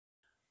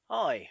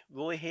Hi,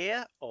 Roy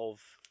here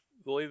of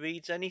Roy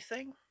Reads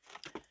Anything.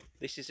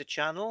 This is a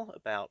channel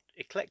about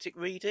eclectic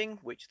reading,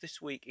 which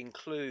this week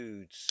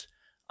includes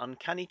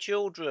uncanny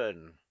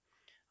children,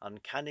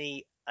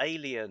 uncanny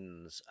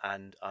aliens,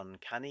 and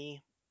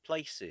uncanny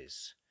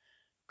places.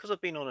 Because I've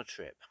been on a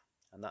trip,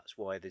 and that's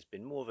why there's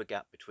been more of a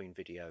gap between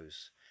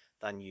videos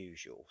than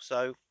usual.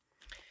 So,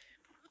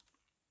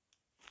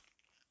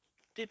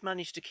 did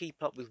manage to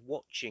keep up with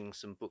watching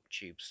some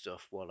booktube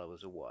stuff while I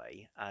was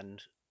away,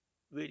 and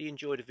really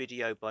enjoyed a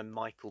video by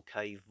Michael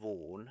K.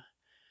 Vaughan,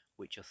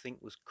 which I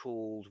think was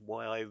called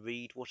Why I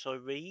Read What I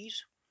Read.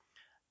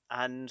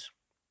 And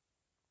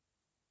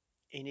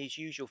in his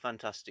usual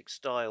fantastic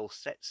style,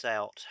 sets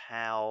out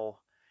how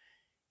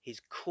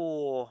his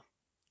core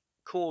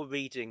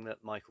reading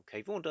that Michael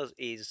K. Vaughan does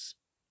is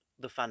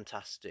the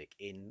fantastic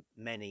in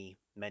many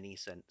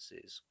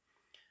senses.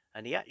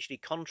 And he actually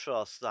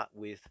contrasts that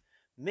with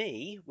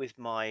me, with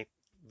my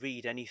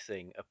read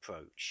anything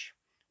approach,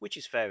 which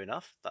is fair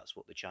enough. That's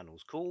what the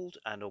channel's called.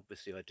 And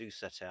obviously I do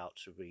set out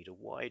to read a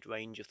wide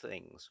range of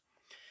things.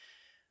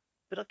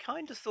 But I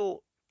kind of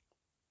thought,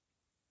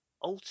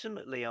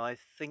 ultimately, I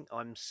think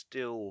I'm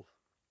still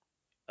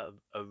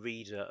a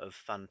reader of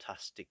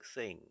fantastic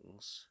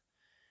things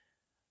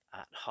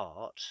at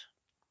heart,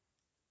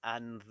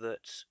 and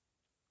that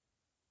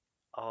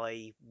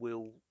I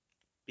will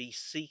be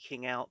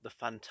seeking out the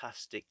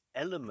fantastic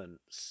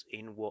elements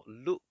in what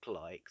look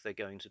like they're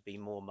going to be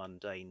more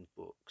mundane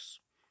books.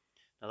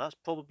 Now, that's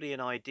probably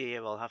an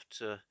idea I'll have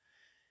to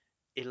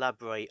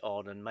elaborate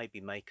on and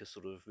maybe make a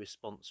sort of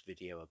response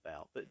video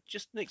about, but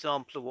just an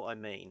example of what I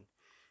mean.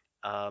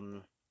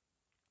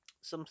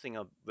 Something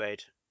I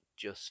read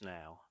just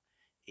now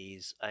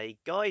is a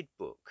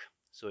guidebook.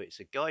 So it's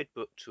a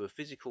guidebook to a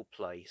physical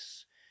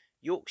place,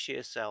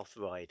 Yorkshire South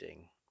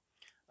Riding,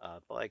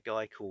 by a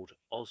guy called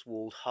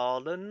Oswald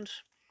Harland.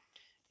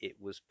 It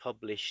was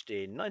published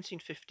in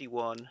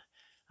 1951,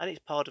 and it's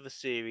part of a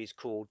series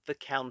called The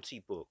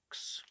County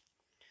Books.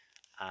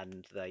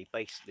 And they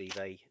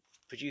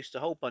produced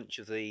a whole bunch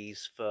of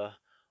these for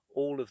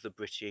all of the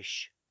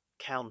British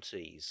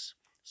counties.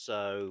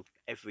 So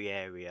every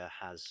area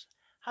has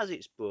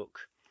its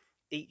book,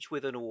 each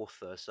with an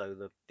author.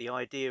 So the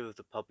idea of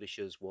the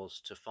publishers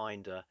was to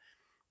find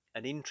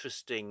an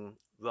interesting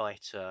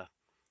writer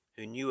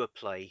who knew a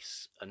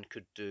place and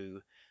could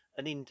do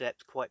an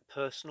in-depth, quite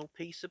personal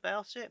piece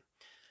about it.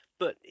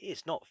 But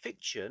it's not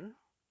fiction,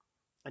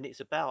 and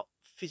it's about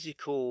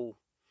physical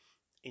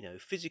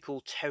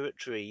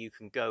territory you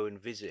can go and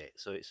visit.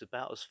 So it's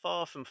about as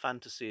far from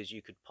fantasy as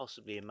you could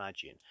possibly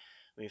imagine.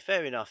 I mean,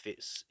 fair enough,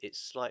 it's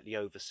slightly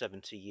over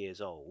 70 years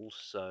old,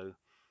 so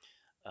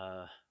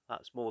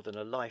that's more than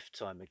a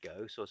lifetime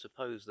ago. So I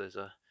suppose there's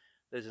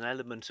an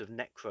element of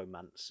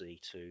necromancy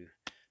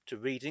to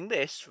reading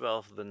this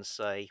rather than,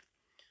 say,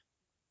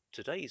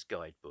 today's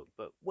guidebook.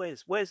 But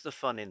where's the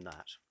fun in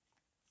that?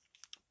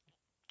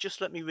 Just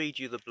let me read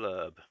you the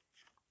blurb.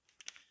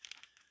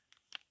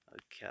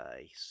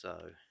 Okay,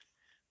 so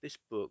this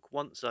book,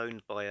 once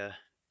owned by a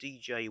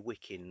DJ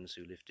Wickens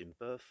who lived in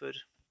Burford.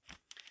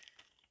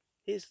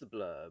 Here's the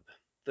blurb.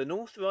 The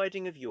North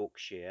Riding of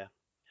Yorkshire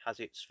has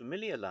its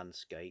familiar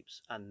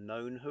landscapes and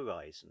known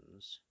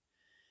horizons,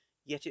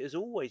 yet it has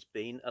always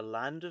been a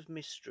land of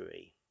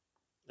mystery,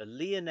 a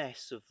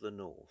Lyonesse of the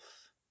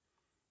North,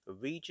 a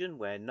region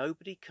where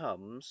nobody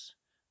comes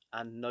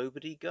and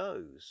nobody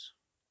goes,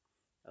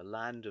 a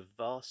land of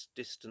vast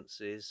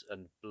distances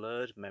and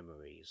blurred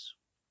memories.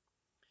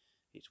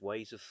 Its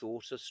ways of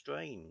thought are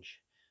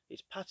strange,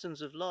 its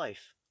patterns of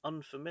life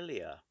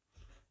unfamiliar,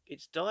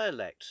 its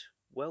dialect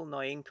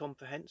well-nigh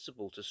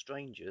incomprehensible to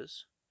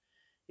strangers.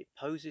 It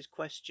poses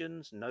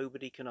questions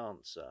nobody can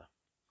answer.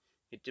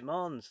 It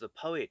demands the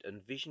poet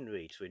and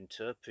visionary to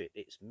interpret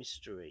its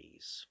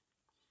mysteries.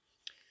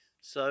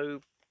 So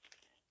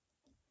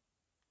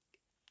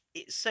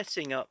it's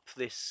setting up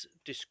this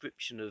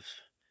description of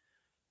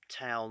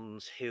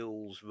towns,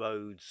 hills,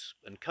 roads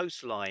and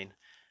coastline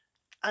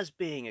as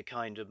being a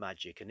kind of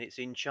magic, and it's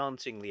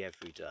enchantingly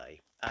everyday.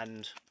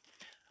 And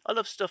I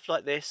love stuff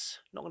like this.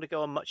 Not going to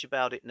go on much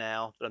about it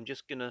now, but I'm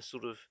just going to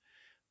sort of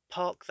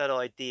park that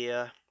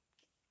idea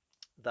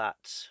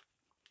that,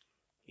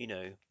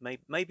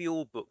 maybe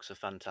all books are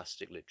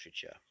fantastic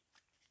literature.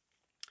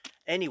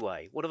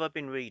 Anyway, what have I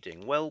been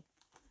reading? Well,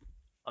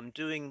 I'm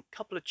doing a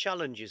couple of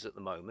challenges at the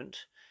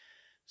moment.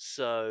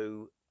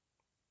 So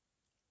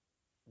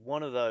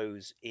one of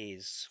those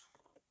is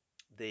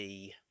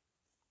the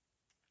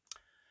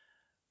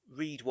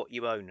Read What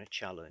You Own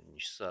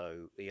challenge.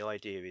 So the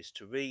idea is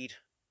to read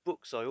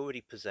books I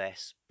already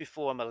possess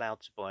before I'm allowed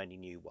to buy any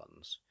new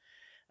ones.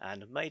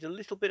 And I've made a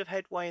little bit of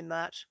headway in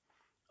that.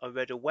 I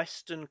read a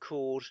Western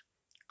called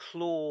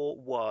Claw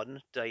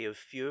 1 Day of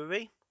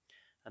Fury,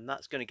 and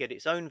that's going to get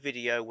its own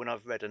video when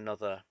I've read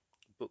another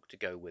book to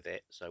go with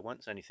it, so I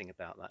won't say anything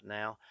about that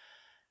now.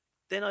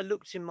 Then I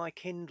looked in my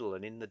Kindle,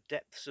 and in the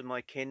depths of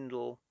my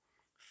Kindle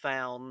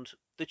found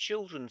The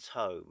Children's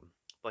Home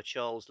by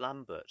Charles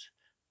Lambert.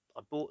 I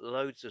bought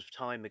loads of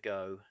time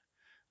ago,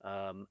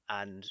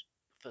 and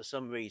for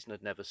some reason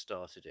I'd never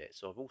started it.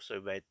 So I've also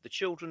read The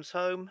Children's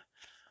Home,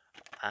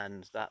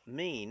 and that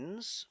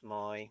means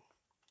my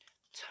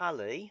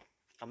tally,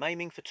 I'm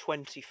aiming for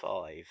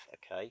 25.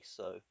 Okay,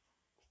 so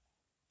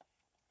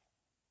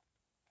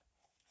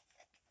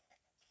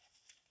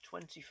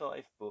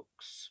 25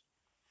 books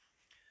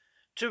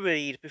to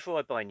read before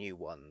I buy new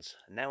ones.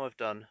 Now I've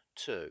done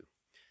 2.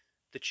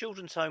 The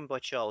Children's Home by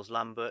Charles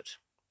Lambert.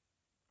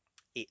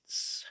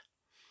 It's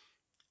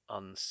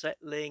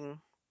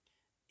unsettling,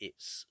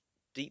 it's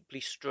deeply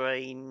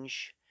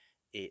strange,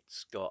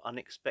 it's got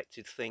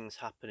unexpected things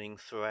happening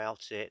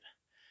throughout it.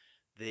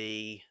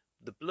 The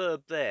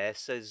blurb there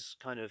says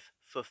kind of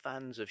for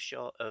fans of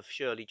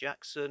Shirley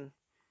Jackson,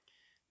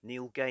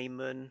 Neil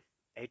Gaiman,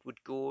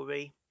 Edward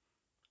Gorey.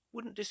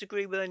 Wouldn't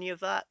disagree with any of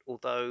that,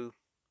 although,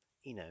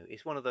 you know,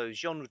 it's one of those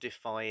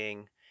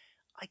genre-defying,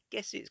 I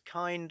guess it's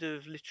kind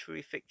of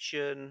literary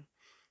fiction,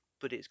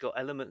 but it's got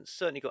elements,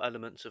 certainly got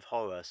elements of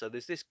horror. So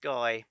there's this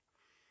guy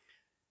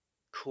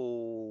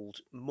called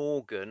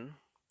Morgan,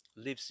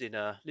 lives in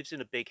a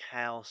big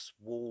house,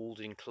 walled,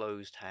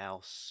 enclosed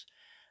house,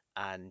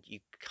 and you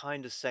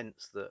kind of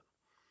sense that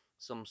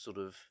some sort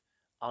of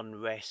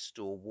unrest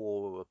or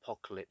war or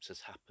apocalypse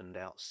has happened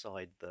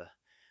outside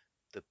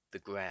the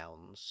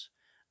grounds.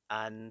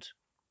 And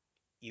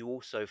you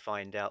also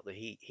find out that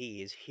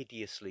he is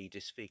hideously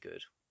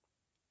disfigured.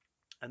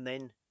 And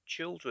then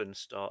children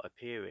start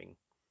appearing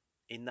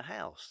in the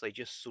house. They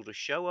just sort of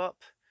show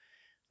up.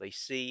 They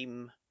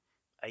seem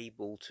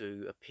able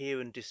to appear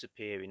and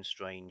disappear in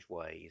strange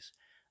ways.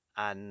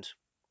 And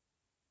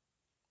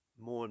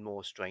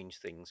more strange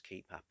things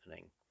keep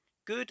happening.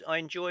 Good, I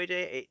enjoyed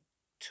it. It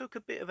took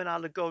a bit of an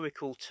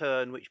allegorical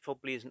turn, which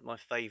probably isn't my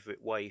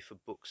favourite way for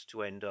books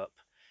to end up.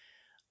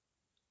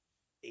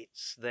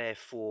 It's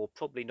therefore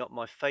probably not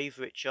my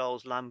favourite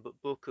Charles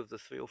Lambert book of the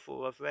 3 or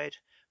 4 I've read,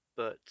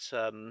 but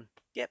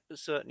yep, but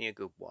certainly a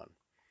good one.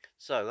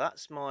 So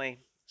that's my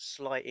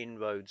slight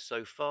inroads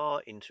so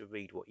far into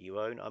Read What You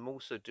Own. I'm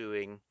also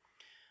doing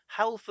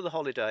Hal for the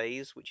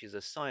Holidays, which is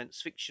a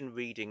science fiction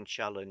reading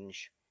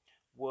challenge,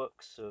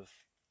 works of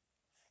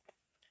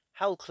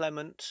Hal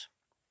Clement.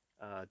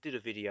 Did a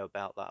video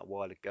about that a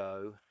while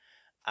ago,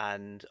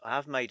 and I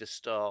have made a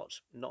start,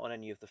 not on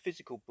any of the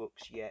physical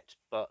books yet,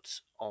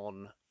 but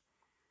on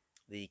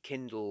the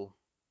Kindle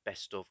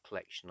best of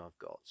collection I've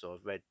got. So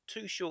I've read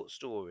 2 short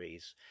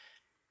stories,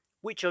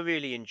 which I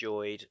really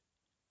enjoyed.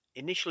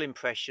 Initial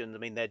impressions, I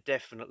mean, they're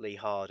definitely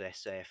hard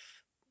SF,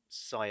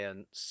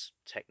 science,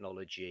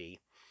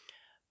 technology,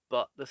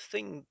 but the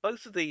thing,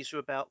 both of these are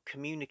about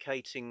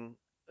communicating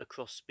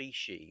across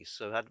species.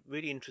 So I had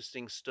really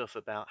interesting stuff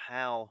about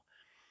how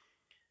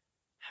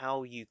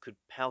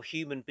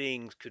human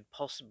beings could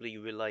possibly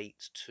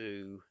relate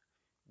to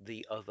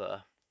the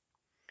other,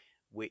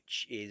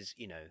 which is,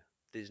 you know,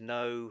 there's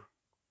no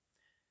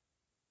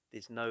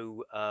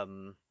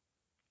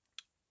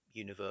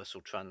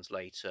universal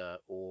translator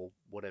or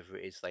whatever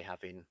it is they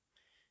have in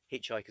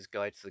Hitchhiker's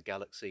Guide to the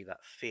Galaxy,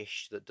 that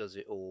fish that does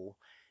it all.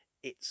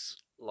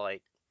 It's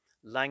like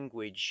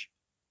language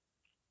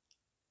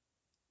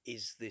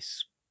is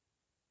this,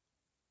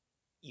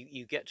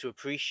 you get to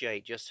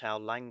appreciate just how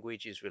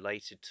language is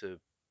related to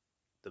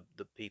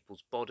the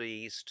people's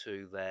bodies,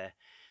 to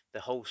the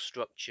whole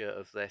structure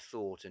of their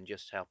thought, and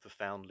just how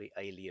profoundly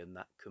alien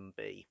that can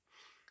be.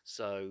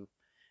 So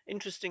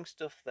interesting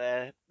stuff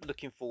there.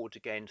 Looking forward to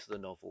getting to the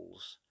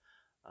novels.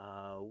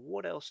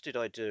 What else did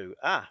I do?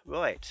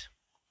 Right.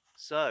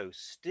 So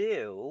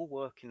still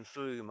working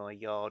through my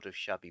yard of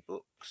shabby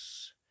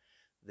books.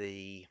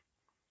 The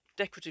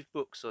decorative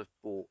books I've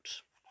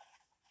bought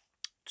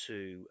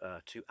to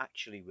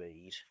actually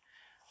read,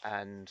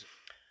 and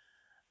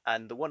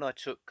the one I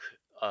took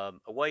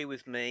away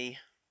with me,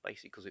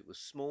 basically because it was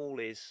small,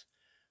 is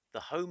the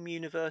Home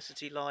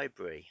University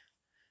Library.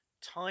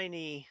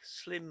 Tiny,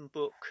 slim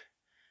book,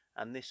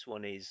 and this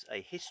one is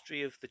A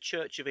History of the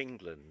Church of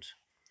England.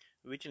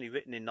 Originally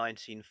written in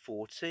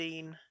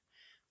 1914,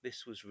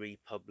 this was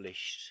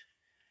republished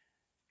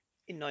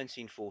in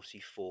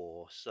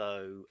 1944.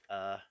 So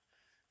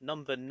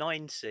number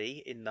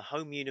 90 in the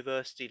Home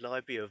University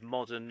Library of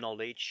Modern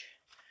Knowledge,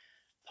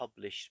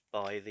 published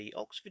by the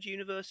Oxford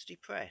University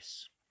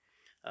Press.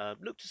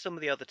 Looked at some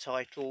of the other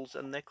titles,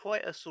 and they're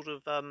quite a sort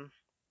of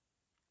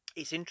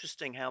it's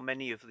interesting how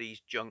many of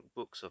these junk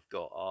books I've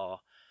got are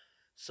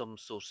some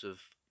sort of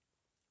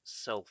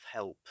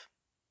self-help,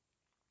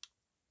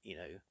 you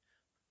know,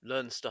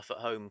 learn stuff at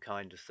home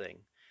kind of thing.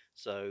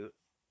 So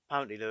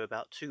apparently there are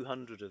about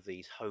 200 of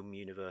these Home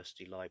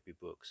University Library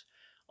books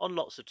on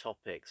lots of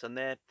topics, and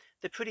they're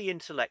pretty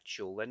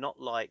intellectual. They're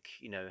not like,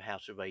 you know, how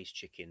to raise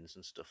chickens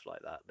and stuff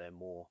like that. They're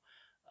more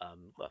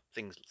well,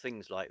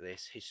 things like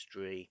this: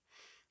 history,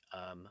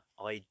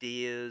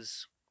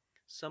 ideas,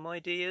 some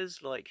ideas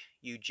like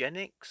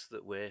eugenics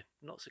that we're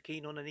not so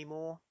keen on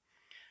anymore.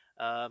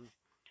 Um,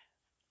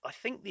 I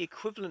think the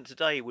equivalent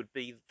today would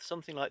be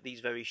something like these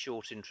very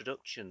short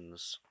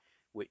introductions,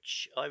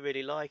 which I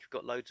really like. I've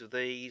got loads of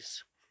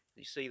these.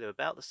 You see, they're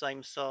about the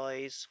same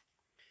size.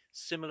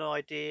 Similar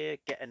idea: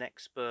 get an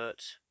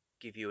expert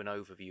give you an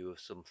overview of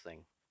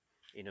something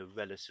in a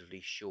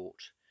relatively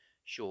short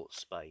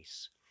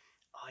space.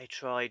 I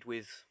tried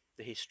with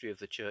the history of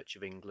the Church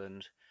of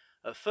England.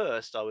 At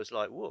first I was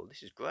like, whoa,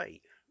 this is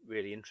great,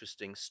 really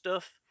interesting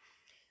stuff.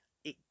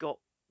 It got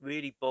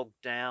really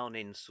bogged down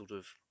in sort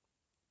of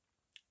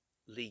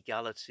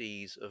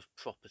legalities of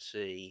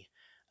property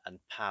and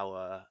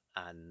power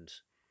and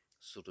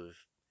sort of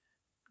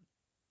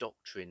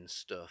doctrine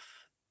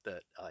stuff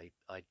that I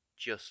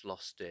just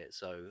lost it.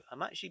 So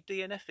I'm actually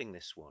DNFing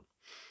this one.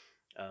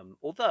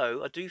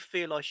 Although I do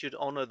feel I should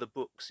honour the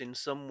books in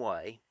some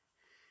way.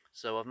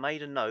 So I've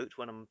made a note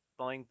when I'm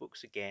buying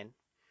books again.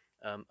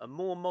 A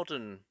more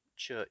modern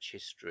church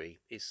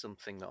history is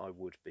something that I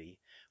would be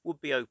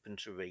open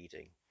to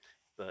reading.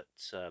 But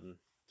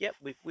yep,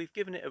 we've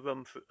given it a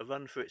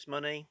run for its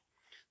money.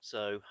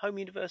 So Home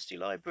University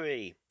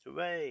Library,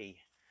 hooray!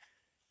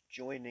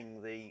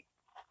 Joining the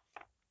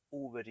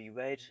already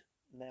read,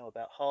 now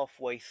about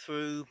halfway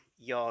through,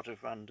 Yard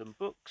of Random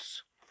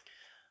Books.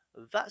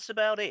 That's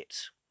about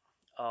it.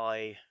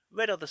 I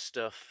read other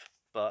stuff,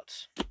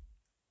 but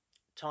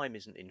time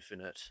isn't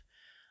infinite.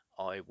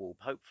 I will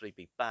hopefully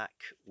be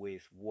back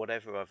with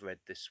whatever I've read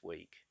this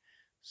week.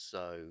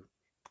 So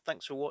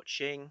thanks for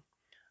watching,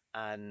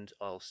 and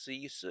I'll see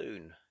you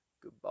soon.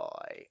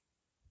 Goodbye.